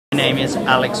name is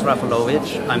Alex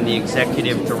Rafalovich. I'm the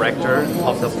Executive Director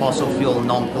of the Fossil Fuel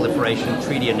Non-Proliferation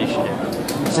Treaty Initiative.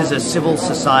 This is a civil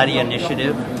society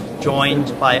initiative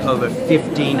joined by over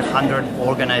 1,500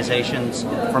 organizations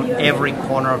from every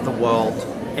corner of the world,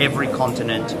 every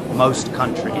continent, most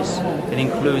countries. It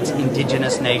includes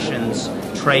indigenous nations,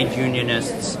 trade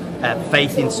unionists,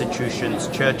 faith institutions,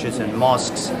 churches and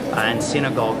mosques and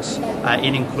synagogues.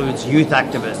 It includes youth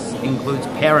activists, it includes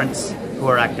parents who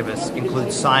are activists,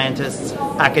 includes scientists,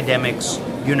 academics,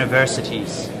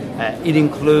 universities. It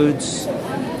includes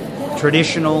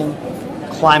traditional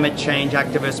climate change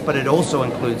activists, but it also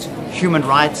includes human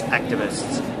rights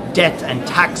activists, debt and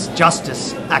tax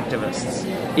justice activists.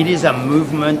 It is a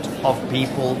movement of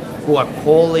people who are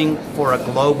calling for a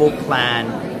global plan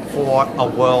for a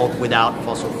world without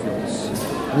fossil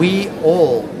fuels. We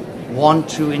all want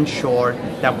to ensure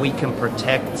that we can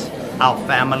protect our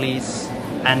families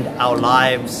and our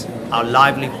lives, our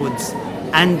livelihoods,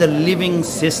 and the living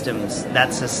systems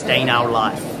that sustain our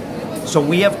life. So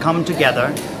we have come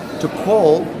together to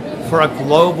call for a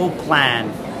global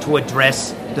plan to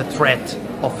address the threat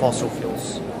of fossil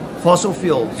fuels. Fossil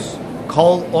fuels,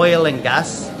 coal, oil, and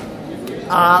gas,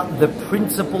 are the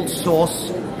principal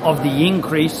source of the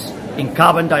increase in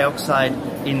carbon dioxide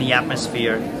in the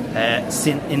atmosphere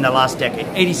in the last decade.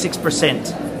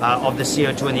 86% of the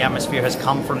CO2 in the atmosphere has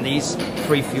come from these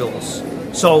three fuels.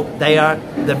 So they are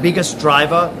the biggest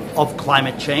driver of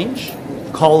climate change,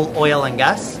 coal, oil, and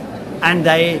gas, and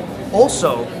they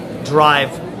also drive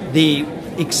the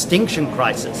extinction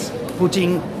crisis,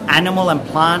 putting animal and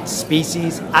plant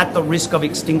species at the risk of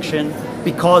extinction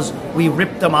because we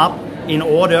rip them up in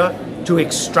order to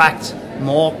extract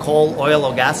more coal, oil,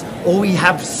 or gas, or we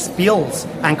have spills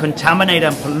and contaminate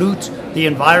and pollute the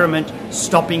environment,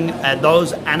 stopping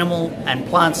those animal and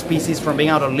plant species from being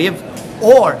able to live,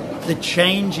 or the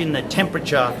change in the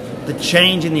temperature, the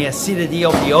change in the acidity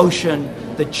of the ocean,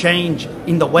 the change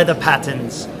in the weather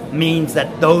patterns means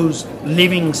that those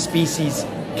living species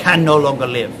can no longer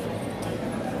live.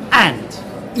 And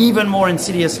even more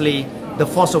insidiously, the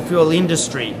fossil fuel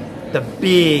industry, the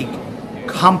big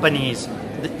companies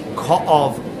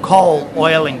of coal,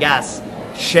 oil and gas,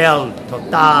 Shell,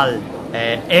 Total,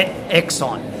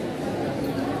 Exxon,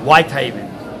 Whitehaven,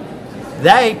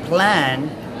 they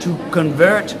plan to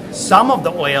convert some of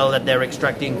the oil that they're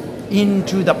extracting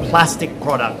into the plastic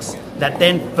products that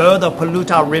then further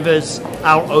pollute our rivers,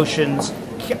 our oceans,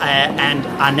 and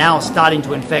are now starting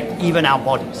to infect even our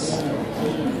bodies.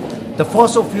 The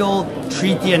Fossil Fuel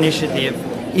Treaty Initiative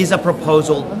is a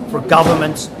proposal for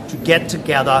governments to get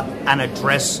together and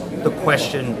address the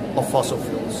question of fossil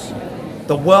fuels.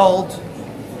 The world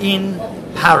in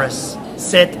Paris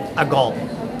set a goal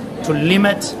to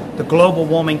limit the global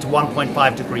warming to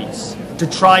 1.5 degrees, to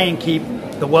try and keep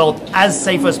the world as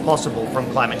safe as possible from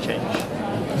climate change.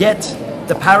 Yet,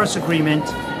 the Paris Agreement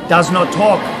does not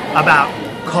talk about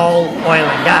coal, oil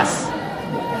and gas.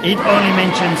 It only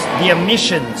mentions the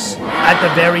emissions at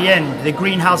the very end, the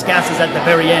greenhouse gases at the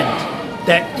very end.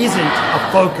 There isn't a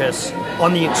focus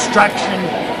on the extraction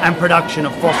and production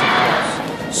of fossil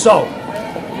fuels. So,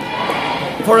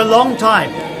 for a long time,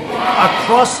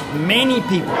 across many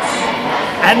peoples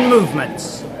and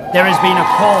movements, there has been a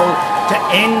call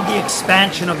to end the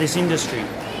expansion of this industry.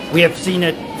 We have seen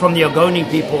it from the Ogoni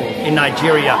people in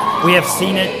Nigeria. We have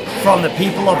seen it from the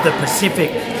people of the Pacific.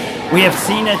 We have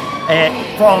seen it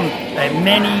from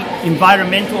many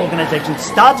environmental organizations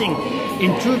starting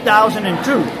in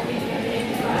 2002.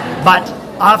 But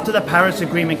after the Paris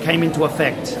Agreement came into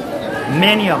effect,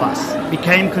 many of us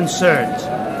became concerned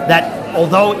that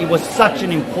although it was such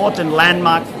an important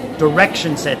landmark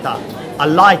direction setter, a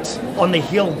light on the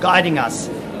hill guiding us,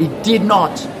 it did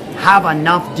not have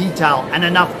enough detail and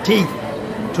enough teeth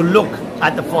to look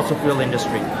at the fossil fuel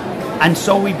industry. And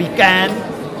so we began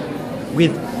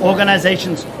with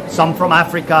organizations, some from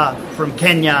Africa, from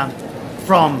Kenya,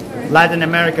 from Latin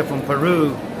America, from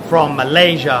Peru, from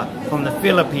Malaysia, from the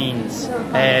Philippines,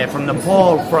 from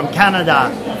Nepal, from Canada,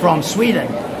 from Sweden,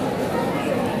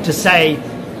 to say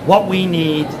what we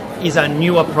need is a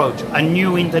new approach, a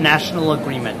new international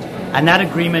agreement. And that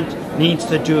agreement needs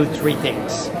to do three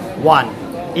things. One,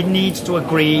 it needs to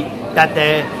agree that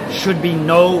there should be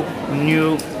no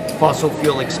new fossil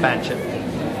fuel expansion.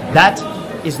 That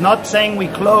is not saying we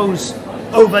close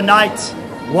overnight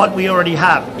what we already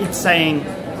have. It's saying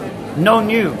no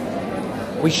new.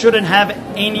 We shouldn't have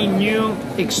any new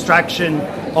extraction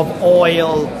of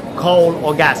oil, coal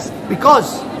or gas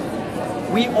because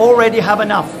we already have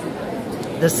enough.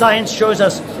 The science shows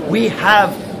us we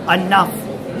have enough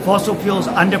fossil fuels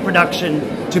under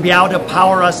production to be able to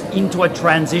power us into a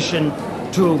transition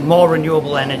to more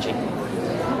renewable energy.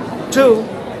 Two,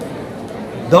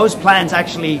 those plans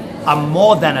actually are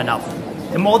more than enough.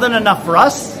 They're more than enough for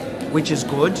us, which is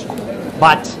good,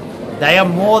 but they are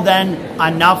more than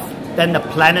enough than the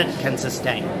planet can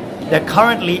sustain. They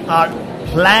currently are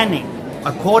planning,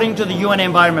 according to the UN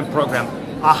Environment Programme,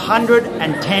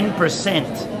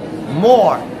 110%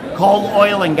 more coal,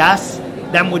 oil and gas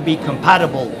than would be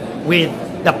compatible with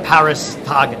the Paris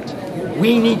target.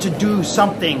 We need to do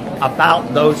something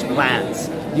about those plans.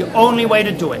 The only way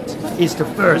to do it is to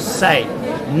first say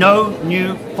no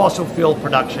new fossil fuel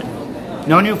production.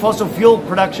 No new fossil fuel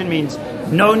production means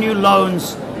no new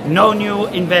loans, no new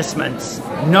investments,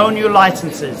 no new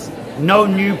licenses, no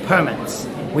new permits.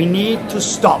 We need to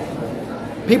stop.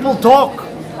 People talk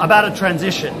about a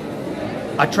transition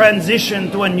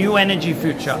to a new energy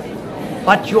future,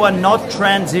 but you are not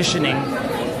transitioning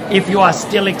if you are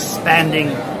still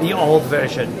expanding the old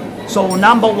version. So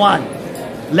number one,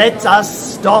 let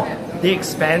us stop the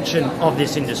expansion of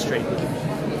this industry.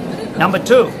 Number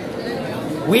two,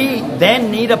 we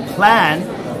then need a plan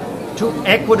to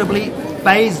equitably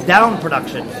phase down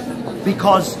production,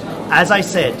 because, as I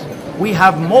said, we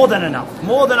have more than enough,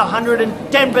 more than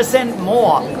 110%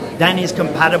 more than is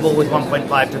compatible with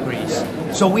 1.5 degrees.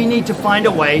 So we need to find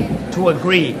a way to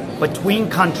agree between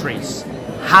countries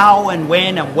how and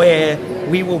when and where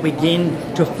we will begin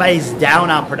to phase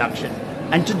down our production,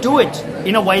 and to do it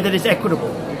in a way that is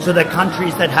equitable, so that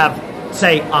countries that have,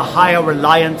 say, a higher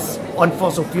reliance on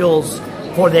fossil fuels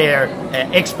for their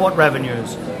export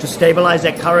revenues, to stabilize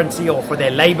their currency, or for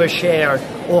their labor share,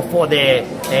 or for their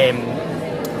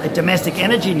domestic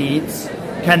energy needs,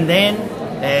 can then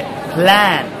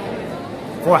plan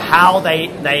for how they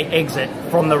exit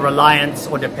from the reliance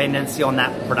or dependency on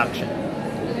that production.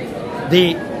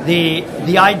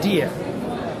 The idea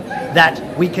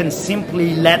that we can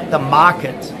simply let the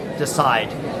market decide,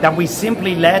 that we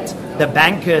simply let the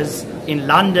bankers in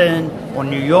London or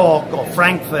New York or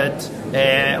Frankfurt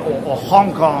or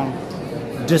Hong Kong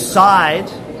decide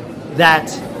that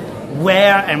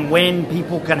where and when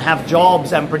people can have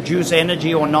jobs and produce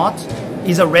energy or not,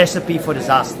 is a recipe for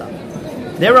disaster.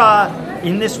 There are,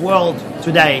 in this world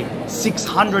today,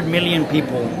 600 million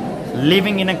people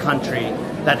living in a country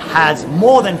that has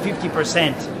more than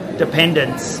 50%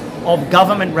 dependence of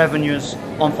government revenues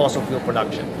on fossil fuel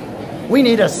production. We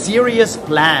need a serious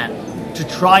plan to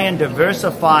try and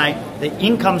diversify the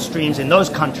income streams in those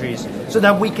countries, so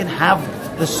that we can have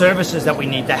the services that we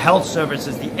need, the health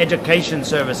services, the education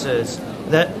services,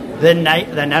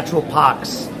 the natural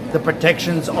parks, the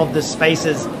protections of the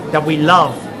spaces that we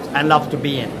love and love to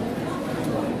be in.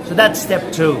 So that's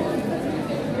step two.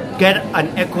 Get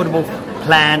an equitable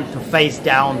plan to phase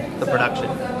down the production.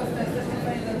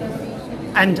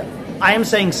 And I am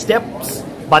saying steps,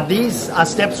 but these are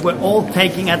steps we're all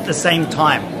taking at the same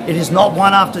time. It is not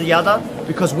one after the other,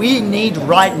 because we need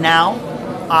right now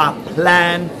a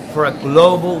plan for a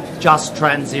global just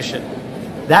transition.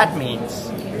 That means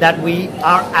that we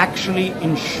are actually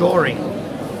ensuring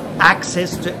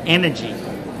access to energy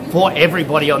for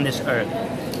everybody on this earth.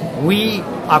 We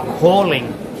are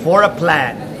calling for a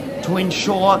plan to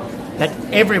ensure that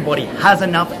everybody has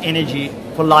enough energy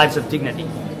for lives of dignity.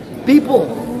 People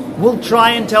will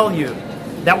try and tell you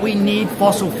that we need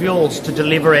fossil fuels to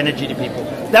deliver energy to people.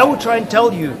 They will try and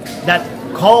tell you that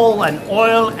coal and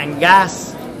oil and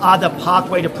gas are the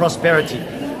pathway to prosperity.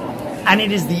 And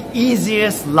it is the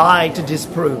easiest lie to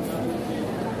disprove,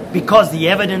 because the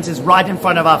evidence is right in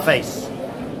front of our face.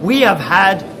 We have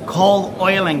had coal,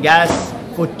 oil and gas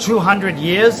for 200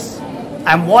 years,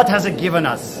 and what has it given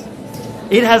us?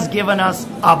 It has given us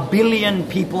 1 billion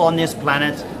people on this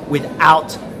planet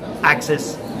without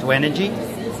access to energy,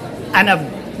 and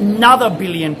another 1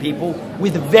 billion people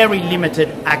with very limited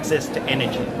access to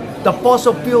energy. The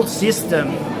fossil fuel system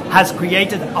has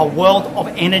created a world of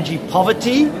energy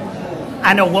poverty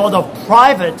and a world of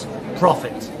private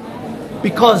profit.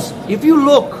 Because if you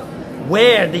look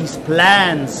where these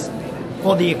plans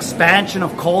for the expansion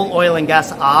of coal, oil and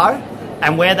gas are,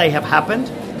 and where they have happened,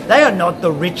 they are not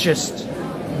the richest,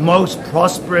 most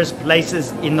prosperous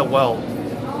places in the world.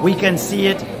 We can see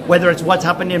it, whether it's what's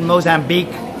happened in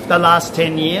Mozambique the last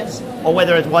 10 years, or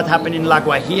whether it's what happened in La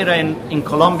Guajira in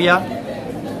Colombia.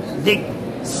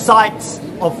 The sites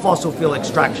of fossil fuel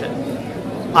extraction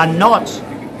are not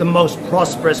the most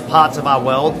prosperous parts of our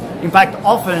world. In fact,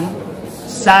 often,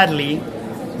 sadly,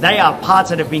 they are parts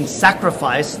that have been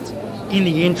sacrificed in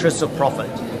the interests of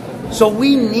profit. So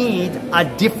we need a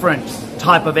different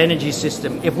type of energy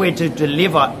system if we're to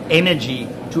deliver energy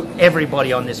to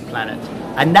everybody on this planet.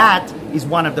 And that is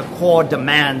one of the core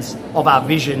demands of our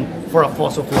vision for a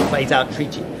fossil fuel phase-out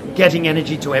treaty. getting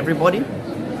energy to everybody,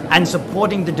 and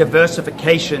supporting the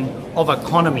diversification of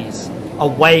economies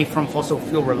away from fossil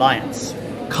fuel reliance.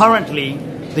 Currently,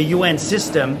 the UN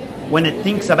system, when it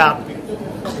thinks about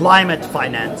climate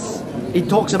finance, it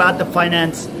talks about the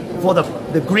finance for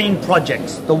the green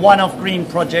projects, the one-off green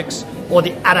projects, or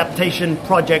the adaptation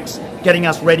projects getting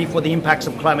us ready for the impacts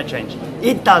of climate change.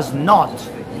 It does not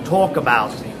talk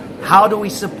about how do we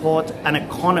support an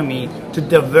economy to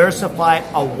diversify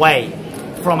away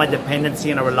from a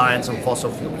dependency and a reliance on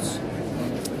fossil fuels.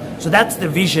 So that's the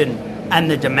vision and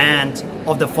the demand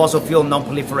of the Fossil Fuel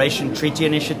Non-Proliferation Treaty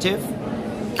Initiative.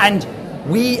 And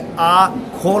we are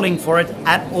calling for it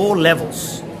at all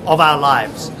levels of our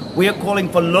lives. We are calling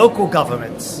for local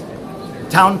governments,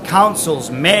 town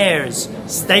councils, mayors,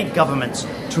 state governments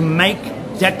to make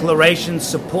declarations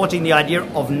supporting the idea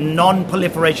of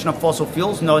non-proliferation of fossil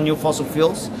fuels, no new fossil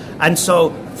fuels. And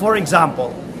so, for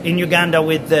example, in Uganda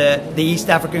with the East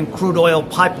African crude oil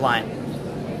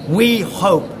pipeline, we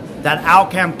hope that our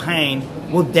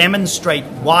campaign will demonstrate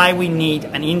why we need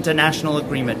an international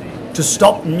agreement to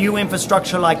stop new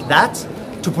infrastructure like that,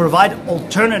 to provide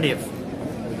alternative,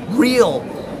 real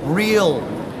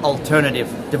alternative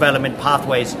development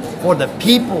pathways for the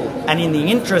people and in the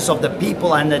interests of the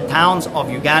people and the towns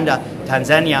of Uganda,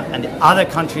 Tanzania, and the other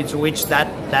countries to which that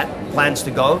plans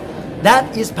to go.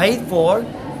 That is paid for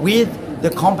with the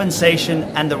compensation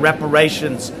and the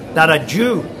reparations that are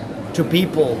due to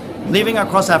people living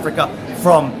across Africa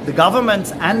from the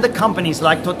governments and the companies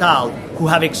like Total, who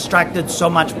have extracted so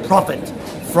much profit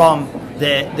from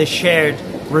the shared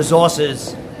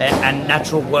resources and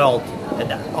natural world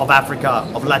of Africa,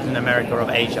 of Latin America, of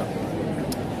Asia.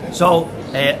 So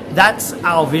that's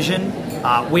our vision.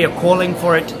 We are calling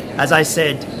for it, as I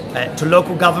said, to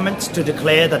local governments to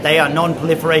declare that they are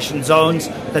non-proliferation zones,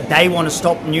 that they want to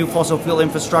stop new fossil fuel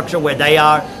infrastructure where they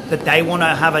are, that they want to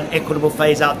have an equitable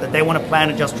phase out, that they want to plan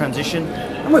a just transition.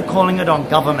 And we're calling it on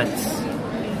governments.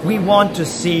 We want to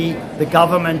see the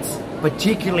governments,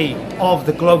 particularly of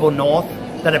the global north,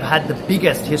 that have had the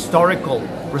biggest historical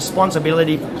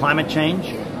responsibility for climate change,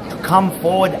 to come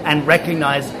forward and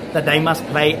recognize that they must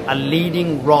play a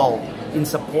leading role in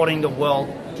supporting the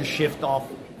world to shift off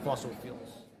fossil fuels.